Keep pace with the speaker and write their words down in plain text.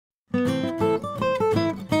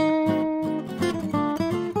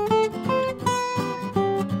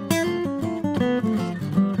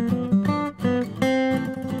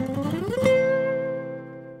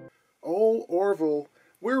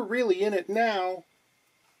now.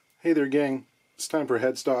 Hey there, gang. It's time for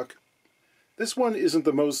Headstock. This one isn't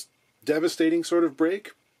the most devastating sort of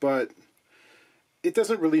break, but it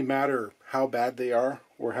doesn't really matter how bad they are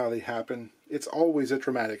or how they happen. It's always a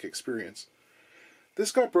traumatic experience.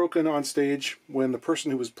 This got broken on stage when the person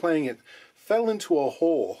who was playing it fell into a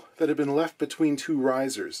hole that had been left between two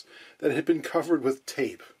risers that had been covered with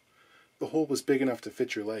tape. The hole was big enough to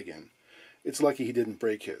fit your leg in. It's lucky he didn't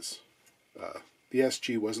break his. The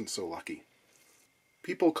SG wasn't so lucky.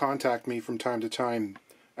 People contact me from time to time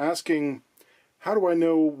asking, how do I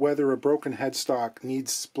know whether a broken headstock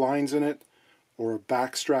needs splines in it, or a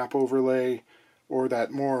backstrap overlay, or that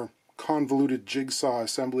more convoluted jigsaw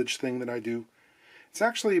assemblage thing that I do? It's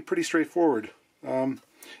actually pretty straightforward.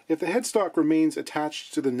 If the headstock remains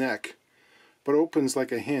attached to the neck, but opens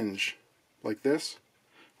like a hinge, like this,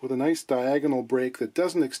 with a nice diagonal break that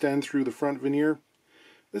doesn't extend through the front veneer,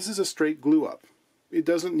 this is a straight glue up. It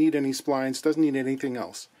doesn't need any splines, doesn't need anything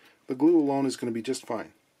else. The glue alone is going to be just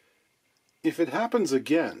fine. If it happens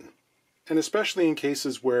again, and especially in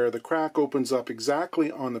cases where the crack opens up exactly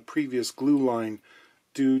on the previous glue line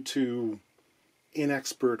due to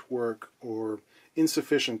inexpert work or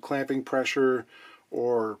insufficient clamping pressure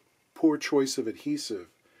or poor choice of adhesive,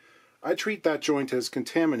 I treat that joint as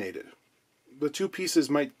contaminated. The two pieces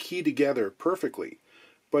might key together perfectly,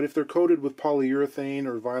 but if they're coated with polyurethane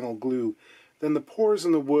or vinyl glue, then the pores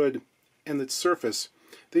in the wood and its surface,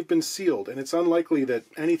 they've been sealed, and it's unlikely that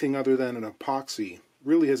anything other than an epoxy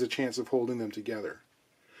really has a chance of holding them together.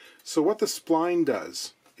 So what the spline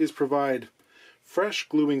does is provide fresh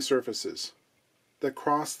gluing surfaces that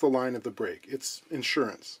cross the line of the break. It's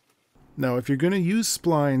insurance. Now, if you're going to use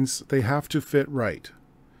splines, they have to fit right.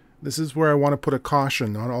 This is where I want to put a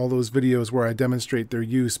caution on all those videos where I demonstrate their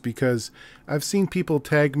use, because I've seen people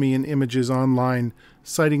tag me in images online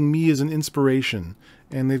citing me as an inspiration,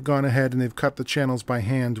 and they've gone ahead and they've cut the channels by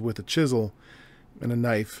hand with a chisel and a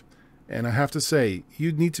knife. And I have to say,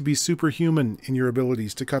 you'd need to be superhuman in your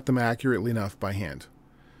abilities to cut them accurately enough by hand.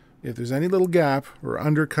 If there's any little gap or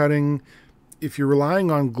undercutting, if you're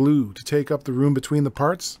relying on glue to take up the room between the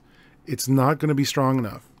parts, it's not going to be strong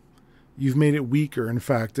enough. You've made it weaker, in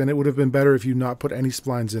fact, and it would have been better if you not put any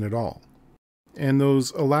splines in at all. And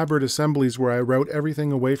those elaborate assemblies where I route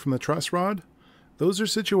everything away from the truss rod, those are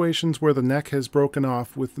situations where the neck has broken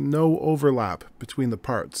off with no overlap between the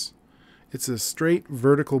parts. It's a straight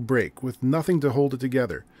vertical break with nothing to hold it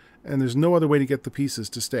together, and there's no other way to get the pieces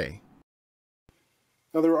to stay.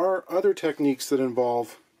 Now, there are other techniques that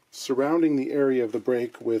involve surrounding the area of the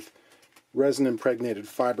break with resin-impregnated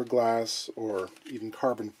fiberglass or even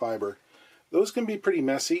carbon fiber. Those can be pretty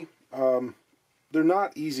messy. They're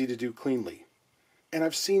not easy to do cleanly. And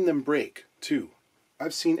I've seen them break, too.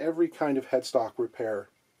 I've seen every kind of headstock repair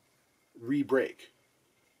re-break.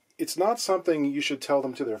 It's not something you should tell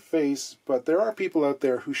them to their face, but there are people out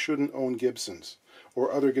there who shouldn't own Gibsons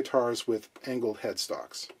or other guitars with angled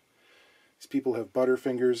headstocks. These people have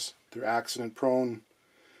butterfingers, they're accident-prone,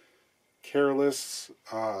 careless,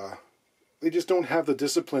 they just don't have the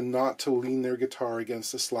discipline not to lean their guitar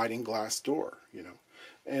against a sliding glass door,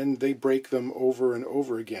 and they break them over and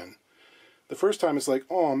over again. The first time it's like,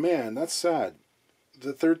 oh man, that's sad.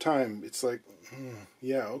 The third time it's like,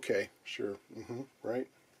 yeah, okay, sure, right.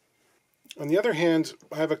 On the other hand,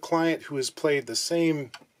 I have a client who has played the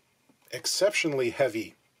same exceptionally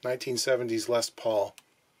heavy 1970s Les Paul.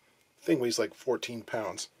 The thing weighs like 14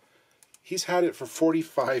 pounds. He's had it for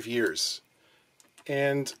 45 years,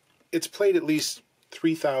 and it's played at least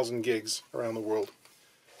 3,000 gigs around the world.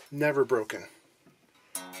 Never broken.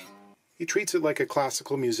 He treats it like a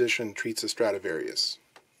classical musician treats a Stradivarius.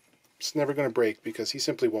 It's never going to break because he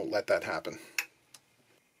simply won't let that happen.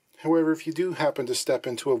 However, if you do happen to step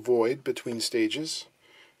into a void between stages,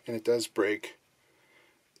 and it does break,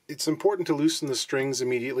 it's important to loosen the strings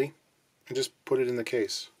immediately and just put it in the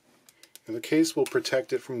case. And the case will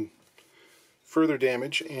protect it from further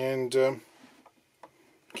damage and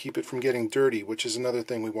keep it from getting dirty, which is another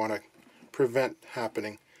thing we want to prevent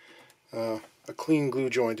happening. A clean glue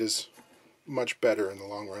joint is much better in the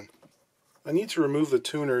long run. I need to remove the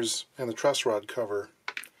tuners and the truss rod cover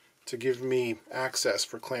to give me access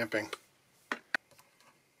for clamping.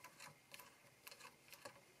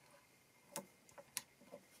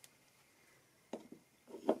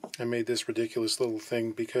 I made this ridiculous little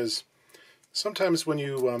thing because sometimes when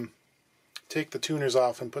you take the tuners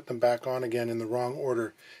off and put them back on again in the wrong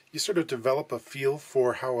order, you sort of develop a feel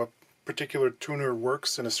for how a particular tuner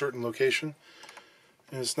works in a certain location,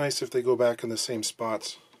 and it's nice if they go back in the same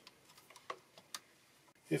spots.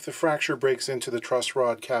 If the fracture breaks into the truss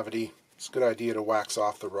rod cavity, it's a good idea to wax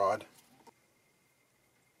off the rod.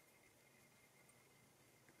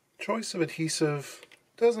 Choice of adhesive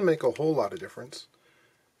doesn't make a whole lot of difference.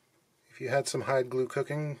 If you had some hide glue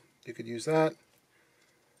cooking, you could use that.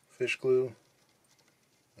 Fish glue,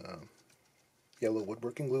 yellow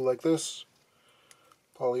woodworking glue like this,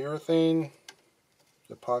 polyurethane,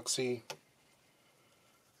 epoxy.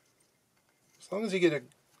 As long as you get it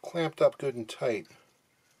clamped up good and tight,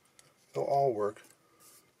 they'll all work.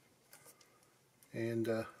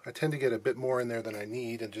 And I tend to get a bit more in there than I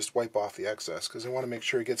need and just wipe off the excess because I want to make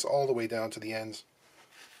sure it gets all the way down to the ends.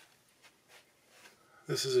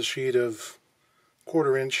 This is a sheet of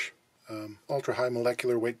 1/4 inch ultra high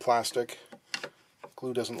molecular weight plastic.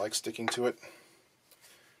 Glue doesn't like sticking to it.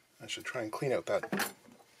 I should try and clean out that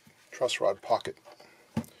truss rod pocket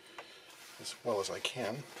as well as I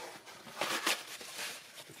can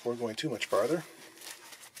before going too much farther.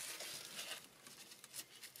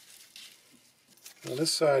 On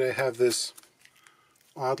this side I have this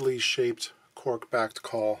oddly shaped cork-backed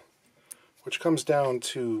caul, which comes down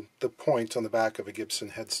to the point on the back of a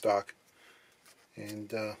Gibson headstock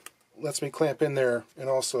and lets me clamp in there and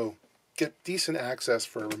also get decent access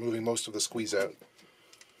for removing most of the squeeze out.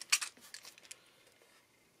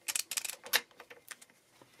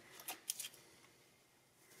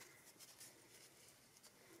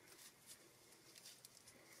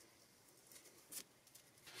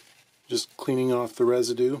 Just cleaning off the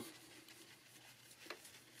residue.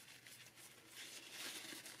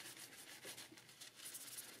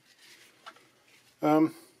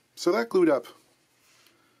 So that glued up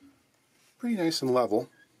pretty nice and level.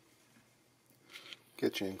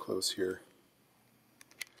 Get you in close here.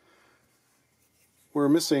 We're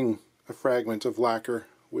missing a fragment of lacquer,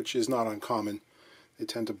 which is not uncommon. They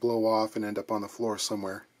tend to blow off and end up on the floor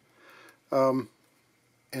somewhere. And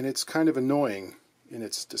it's kind of annoying in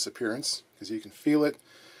its disappearance because you can feel it.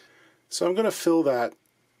 So I'm going to fill that,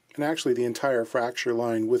 and actually the entire fracture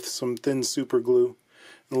line, with some thin super glue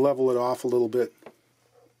and level it off a little bit.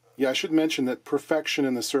 Yeah, I should mention that perfection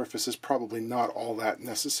in the surface is probably not all that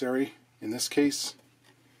necessary in this case.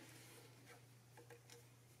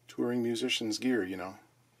 Touring musicians' gear, you know.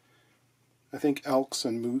 I think elks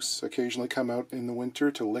and moose occasionally come out in the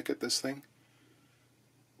winter to lick at this thing.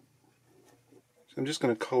 So I'm just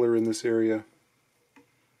going to color in this area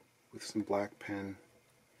with some black pen.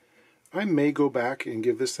 I may go back and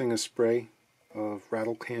give this thing a spray of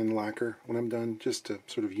rattle can lacquer when I'm done, just to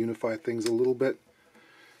sort of unify things a little bit.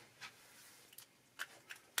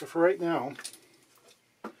 But for right now,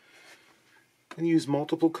 I'm going to use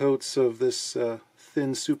multiple coats of this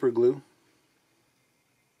thin super glue,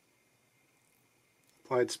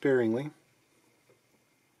 applied sparingly.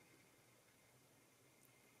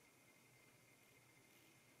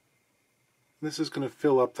 This is going to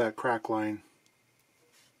fill up that crack line.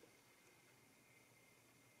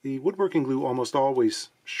 The woodworking glue almost always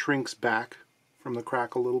shrinks back from the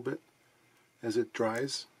crack a little bit as it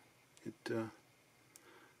dries. It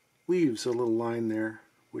leaves a little line there,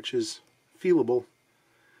 which is feelable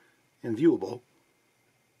and viewable.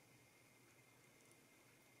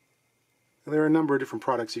 There are a number of different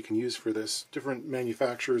products you can use for this, different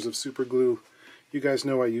manufacturers of super glue. You guys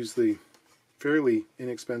know I use the fairly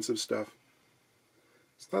inexpensive stuff.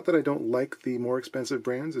 It's not that I don't like the more expensive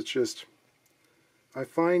brands, it's just I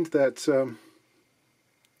find that,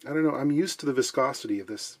 I don't know, I'm used to the viscosity of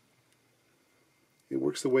this. It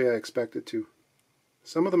works the way I expect it to.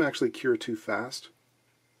 Some of them actually cure too fast.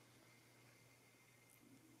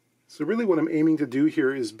 So really what I'm aiming to do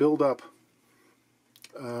here is build up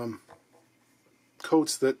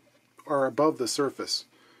coats that are above the surface.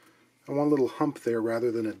 I want a little hump there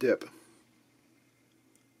rather than a dip.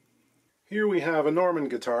 Here we have a Norman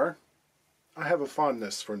guitar. I have a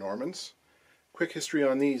fondness for Normans. Quick history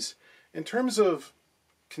on these. In terms of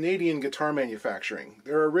Canadian guitar manufacturing,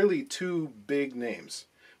 there are really two big names.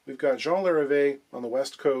 We've got Jean Larrivée on the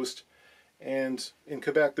west coast, and in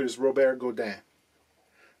Quebec there's Robert Gaudin.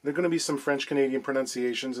 There are going to be some French-Canadian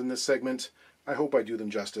pronunciations in this segment. I hope I do them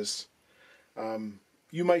justice.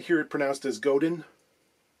 You might hear it pronounced as Godin.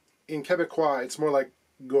 In Quebecois it's more like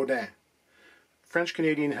Gaudin.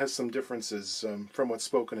 French-Canadian has some differences from what's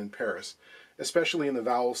spoken in Paris, especially in the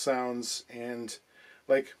vowel sounds and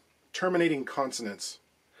like terminating consonants.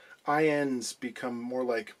 INs become more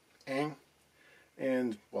like ang,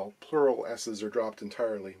 and, well, plural S's are dropped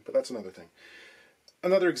entirely, but that's another thing.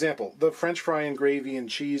 Another example, the French fry and gravy and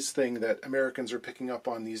cheese thing that Americans are picking up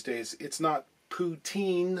on these days, it's not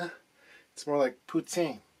poutine, it's more like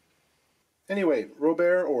poutine. Anyway,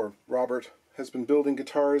 Robert, or Robert, has been building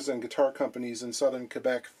guitars and guitar companies in southern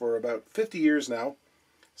Quebec for about 50 years now,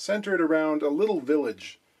 centered around a little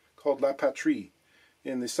village called La Patrie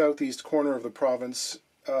in the southeast corner of the province,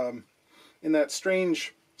 in that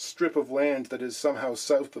strange strip of land that is somehow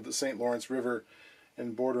south of the St. Lawrence River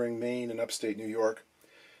and bordering Maine and upstate New York.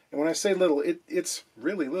 And when I say little, it's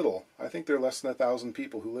really little. I think there are less than 1,000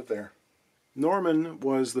 people who live there. Norman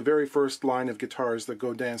was the very first line of guitars that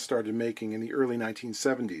Godin started making in the early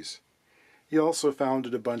 1970s. He also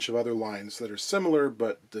founded a bunch of other lines that are similar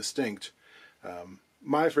but distinct.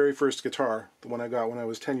 My very first guitar, the one I got when I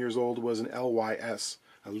was 10 years old, was an LYS,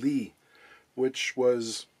 a Lee, which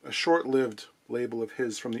was a short-lived label of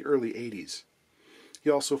his from the early 80s. He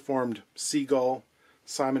also formed Seagull,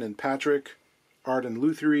 Simon and Patrick, Art and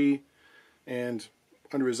Lutherie, and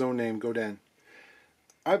under his own name, Godin.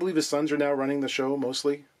 I believe his sons are now running the show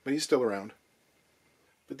mostly, but he's still around.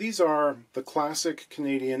 But these are the classic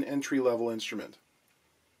Canadian entry-level instrument.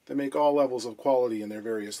 They make all levels of quality in their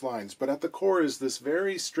various lines, but at the core is this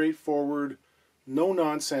very straightforward,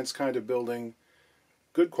 no-nonsense kind of building,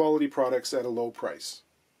 good quality products at a low price.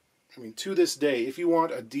 I mean, to this day, if you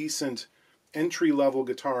want a decent entry-level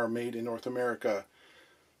guitar made in North America,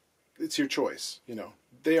 it's your choice, you know.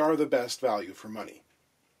 They are the best value for money.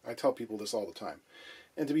 I tell people this all the time.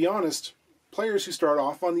 And to be honest, players who start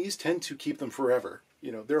off on these tend to keep them forever.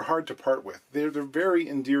 You know, they're hard to part with. They're very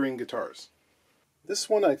endearing guitars. This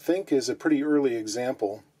one, I think, is a pretty early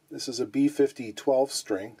example. This is a B50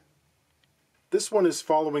 12-string. This one is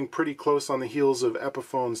following pretty close on the heels of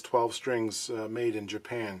Epiphone's 12 strings made in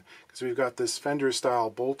Japan, because we've got this Fender-style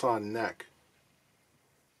bolt-on neck.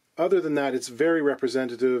 Other than that, it's very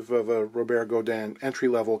representative of a Robert Godin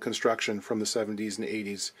entry-level construction from the 70s and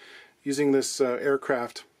 80s, using this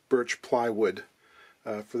aircraft birch plywood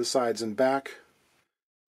for the sides and back.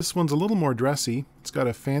 This one's a little more dressy. It's got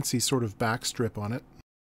a fancy sort of back strip on it.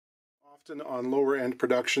 Often on lower-end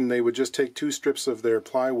production, they would just take 2 strips of their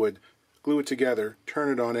plywood, glue it together, turn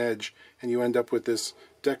it on edge, and you end up with this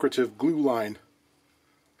decorative glue line,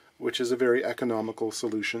 which is a very economical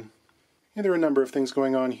solution. And there are a number of things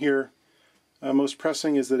going on here. Most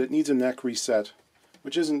pressing is that it needs a neck reset,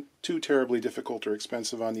 which isn't too terribly difficult or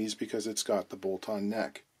expensive on these because it's got the bolt-on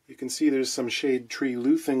neck. You can see there's some shade tree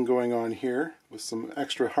luthing going on here with some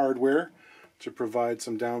extra hardware to provide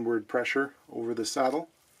some downward pressure over the saddle,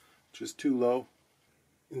 which is too low.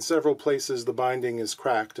 In several places the binding is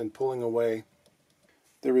cracked and pulling away.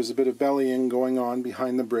 There is a bit of bellying going on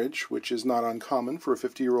behind the bridge, which is not uncommon for a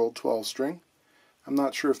 50-year-old 12-string. I'm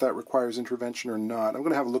not sure if that requires intervention or not. I'm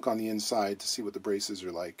going to have a look on the inside to see what the braces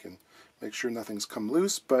are like and make sure nothing's come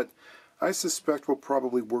loose, but I suspect we'll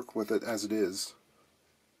probably work with it as it is.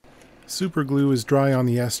 Super glue is dry on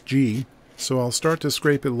the SG, so I'll start to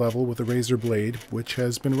scrape it level with a razor blade, which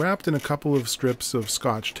has been wrapped in a couple of strips of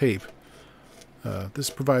Scotch tape. This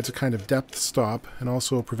provides a kind of depth stop and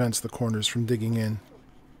also prevents the corners from digging in.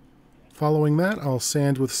 Following that, I'll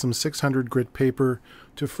sand with some 600 grit paper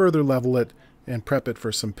to further level it and prep it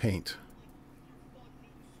for some paint.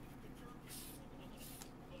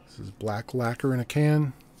 This is black lacquer in a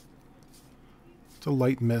can. It's a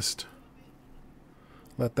light mist.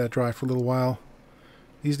 Let that dry for a little while.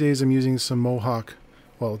 These days I'm using some Mohawk,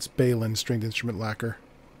 well, it's Balin stringed instrument lacquer.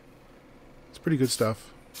 It's pretty good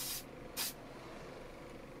stuff.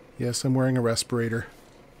 Yes, I'm wearing a respirator.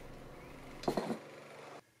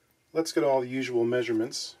 Let's get all the usual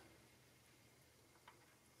measurements.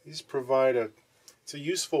 These provide it's a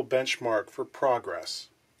useful benchmark for progress.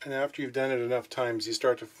 And after you've done it enough times, you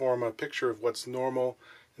start to form a picture of what's normal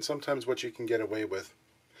and sometimes what you can get away with.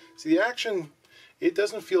 See, the action, it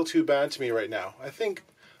doesn't feel too bad to me right now. I think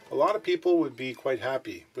a lot of people would be quite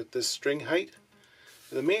happy with this string height.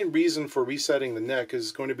 The main reason for resetting the neck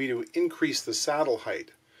is going to be to increase the saddle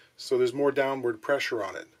height, so there's more downward pressure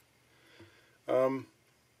on it.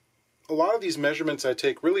 A lot of these measurements I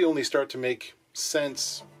take really only start to make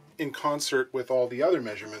sense in concert with all the other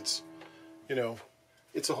measurements. You know,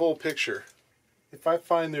 it's a whole picture. If I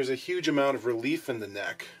find there's a huge amount of relief in the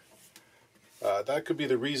neck, that could be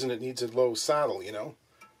the reason it needs a low saddle, you know.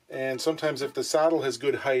 And sometimes if the saddle has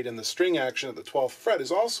good height and the string action at the 12th fret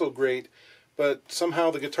is also great, but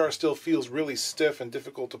somehow the guitar still feels really stiff and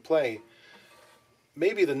difficult to play,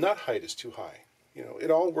 maybe the nut height is too high. You know,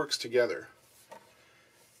 it all works together.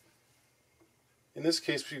 In this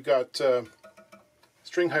case, we've got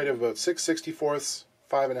string height of about 6/64ths,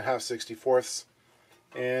 5 1/2 64ths,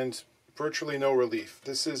 and virtually no relief.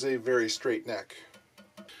 This is a very straight neck.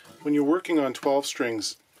 When you're working on 12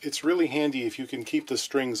 strings, it's really handy if you can keep the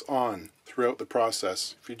strings on throughout the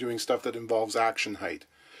process, if you're doing stuff that involves action height.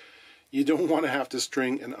 You don't want to have to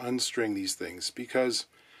string and unstring these things, because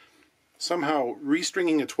somehow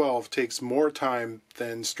restringing a 12 takes more time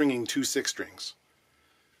than stringing 2 6 strings.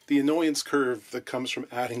 the annoyance curve that comes from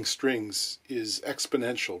adding strings is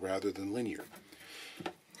exponential rather than linear.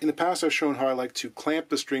 In the past I've shown how I like to clamp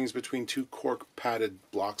the strings between two cork padded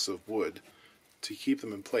blocks of wood to keep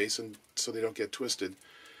them in place and so they don't get twisted.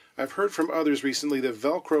 I've heard from others recently that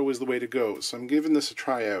Velcro is the way to go, so I'm giving this a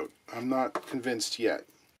try out. I'm not convinced yet.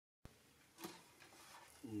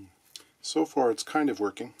 So far it's kind of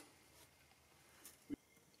working.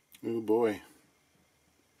 Oh boy.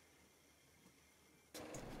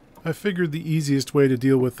 I figured the easiest way to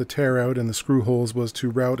deal with the tear out and the screw holes was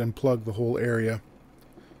to route and plug the whole area.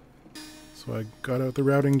 So I got out the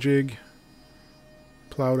routing jig,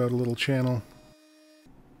 plowed out a little channel.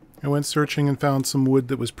 I went searching and found some wood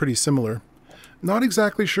that was pretty similar. Not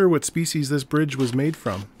exactly sure what species this bridge was made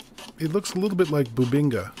from. It looks a little bit like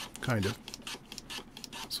bubinga, kind of.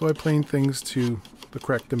 So I planed things to the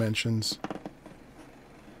correct dimensions,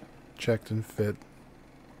 checked and fit,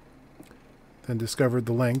 then discovered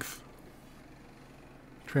the length,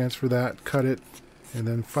 transferred that, cut it, and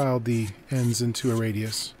then filed the ends into a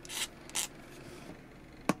radius.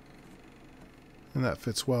 And that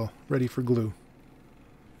fits well, ready for glue.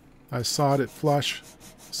 I sawed it flush,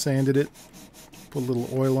 sanded it, put a little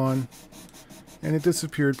oil on, and it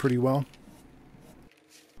disappeared pretty well.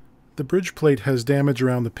 The bridge plate has damage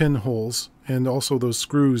around the pinholes, and also those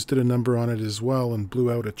screws did a number on it as well and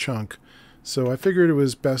blew out a chunk, so I figured it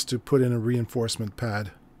was best to put in a reinforcement pad.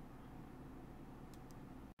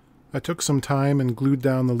 I took some time and glued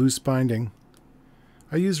down the loose binding.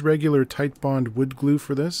 I used regular Titebond wood glue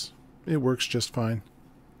for this. It works just fine.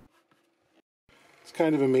 It's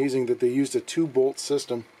kind of amazing that they used a 2-bolt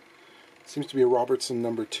system. It seems to be a Robertson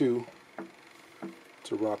number 2.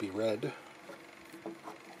 It's a Robbie Red.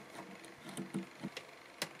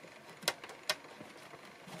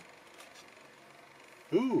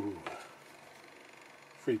 Ooh,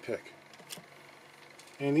 free pick.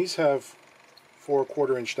 And these have 4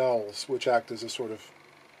 1/4-inch dowels, which act as a sort of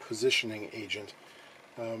positioning agent.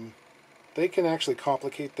 They can actually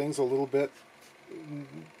complicate things a little bit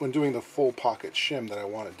when doing the full pocket shim that I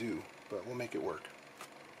want to do, but we'll make it work.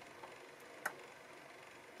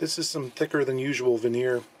 This is some thicker than usual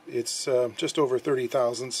veneer. It's just over 30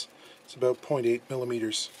 thousandths. It's about 0.8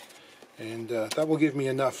 millimeters. And that will give me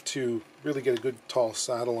enough to really get a good tall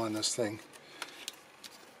saddle on this thing.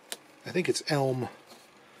 I think it's elm.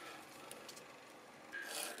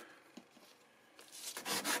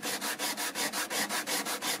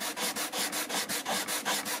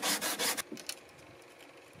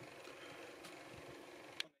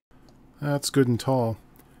 That's good and tall.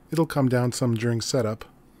 It'll come down some during setup.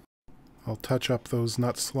 I'll touch up those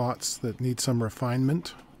nut slots that need some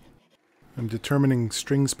refinement. I'm determining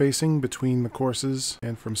string spacing between the courses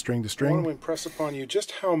and from string to string. I want to impress upon you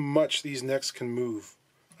just how much these necks can move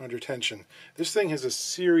under tension. This thing has a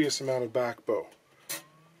serious amount of back bow.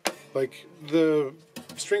 Like, the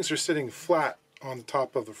strings are sitting flat on the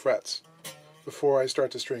top of the frets before I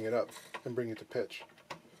start to string it up and bring it to pitch.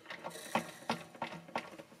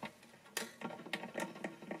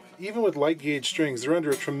 Even with light gauge strings, they're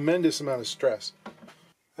under a tremendous amount of stress.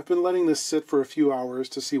 I've been letting this sit for a few hours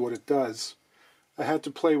to see what it does. I had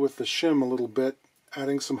to play with the shim a little bit,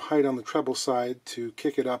 adding some height on the treble side to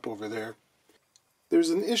kick it up over there.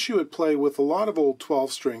 There's an issue at play with a lot of old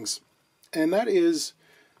 12 strings, and that is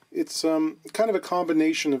it's kind of a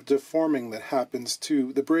combination of deforming that happens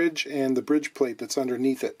to the bridge and the bridge plate that's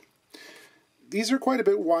underneath it. These are quite a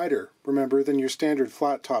bit wider, remember, than your standard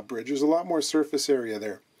flat top bridge. There's a lot more surface area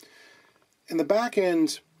there. And the back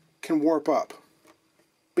end can warp up,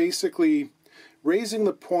 basically raising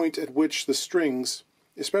the point at which the strings,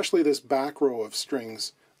 especially this back row of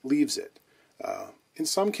strings, leaves it. In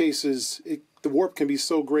some cases, the warp can be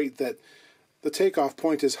so great that the takeoff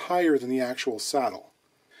point is higher than the actual saddle.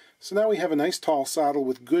 So now we have a nice tall saddle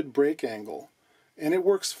with good break angle, and it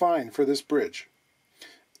works fine for this bridge.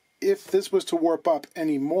 If this was to warp up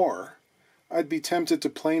any more, I'd be tempted to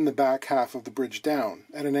plane the back half of the bridge down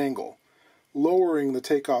at an angle, lowering the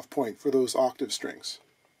takeoff point for those octave strings.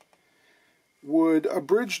 Would a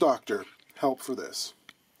bridge doctor help for this?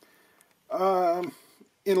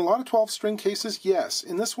 In a lot of 12-string cases, yes.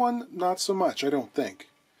 In this one, not so much, I don't think.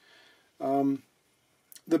 The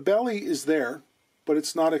belly is there, but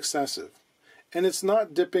it's not excessive. And it's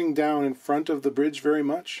not dipping down in front of the bridge very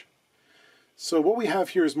much. So what we have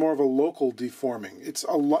here is more of a local deforming. It's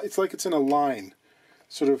like it's in a line,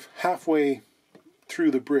 sort of halfway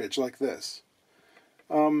through the bridge, like this.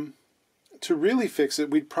 To really fix it,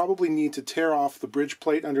 we'd probably need to tear off the bridge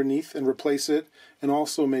plate underneath and replace it, and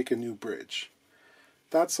also make a new bridge.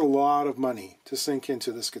 That's a lot of money to sink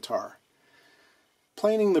into this guitar.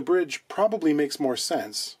 Planing the bridge probably makes more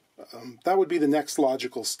sense, That would be the next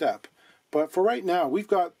logical step. But for right now, we've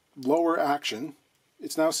got lower action.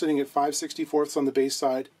 It's now sitting at 5/64ths on the bass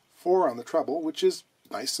side, 4 on the treble, which is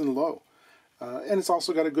nice and low. And it's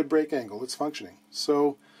also got a good break angle. It's functioning.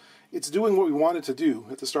 So it's doing what we want it to do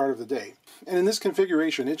at the start of the day. And in this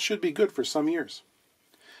configuration, it should be good for some years.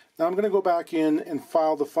 Now I'm going to go back in and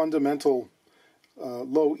file the fundamental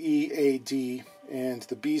low E, A, D, and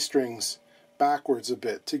the B strings backwards a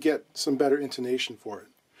bit to get some better intonation for it.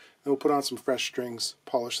 Then we'll put on some fresh strings,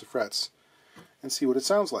 polish the frets, and see what it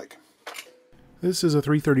sounds like. This is a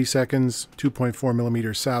 3/32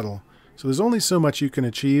 2.4mm saddle, so there's only so much you can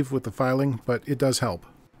achieve with the filing, but it does help.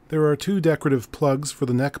 There are 2 decorative plugs for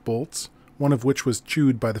the neck bolts, one of which was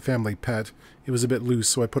chewed by the family pet. It was a bit loose,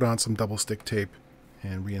 so I put on some double stick tape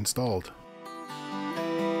and reinstalled.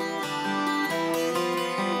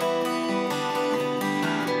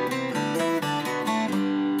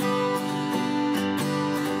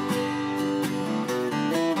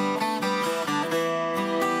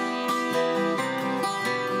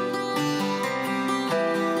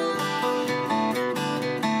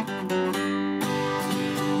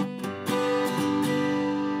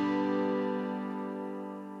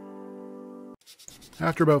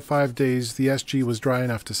 After about 5 days, the SG was dry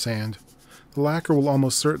enough to sand. The lacquer will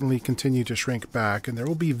almost certainly continue to shrink back, and there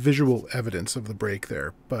will be visual evidence of the break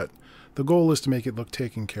there, but the goal is to make it look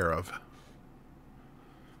taken care of.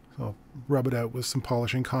 So I'll rub it out with some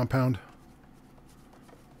polishing compound.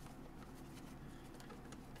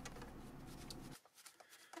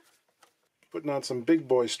 Putting on some big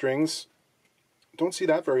boy strings. Don't see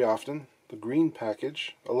that very often. The green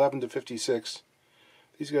package, 11/56.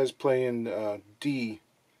 These guys play in D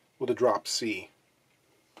with a drop C.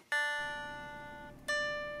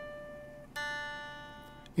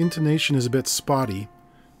 Intonation is a bit spotty.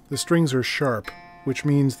 The strings are sharp, which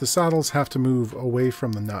means the saddles have to move away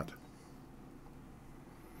from the nut.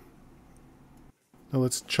 Now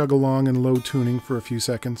let's chug along in low tuning for a few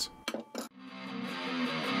seconds.